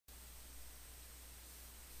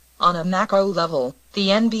On a macro level, the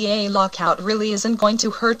NBA lockout really isn't going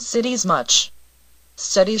to hurt cities much.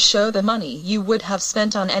 Studies show the money you would have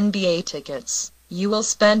spent on NBA tickets, you will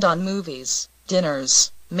spend on movies,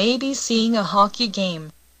 dinners, maybe seeing a hockey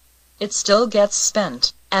game. It still gets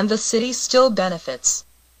spent, and the city still benefits.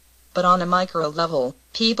 But on a micro level,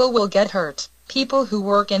 people will get hurt. People who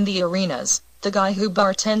work in the arenas, the guy who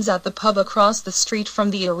bartends at the pub across the street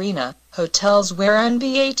from the arena, hotels where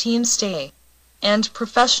NBA teams stay, and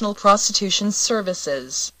professional prostitution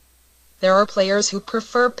services. There are players who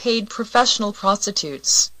prefer paid professional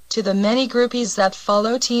prostitutes to the many groupies that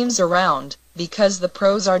follow teams around, because the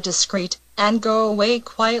pros are discreet and go away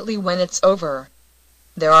quietly when it's over.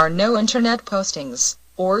 There are no internet postings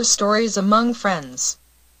or stories among friends.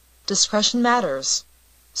 Discretion matters.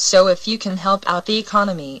 So if you can help out the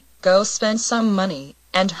economy, go spend some money,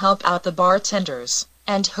 and help out the bartenders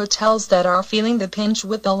and hotels that are feeling the pinch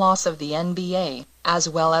with the loss of the NBA, as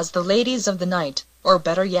well as the ladies of the night, or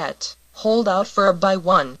better yet, hold out for a buy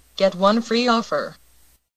one, get one free offer.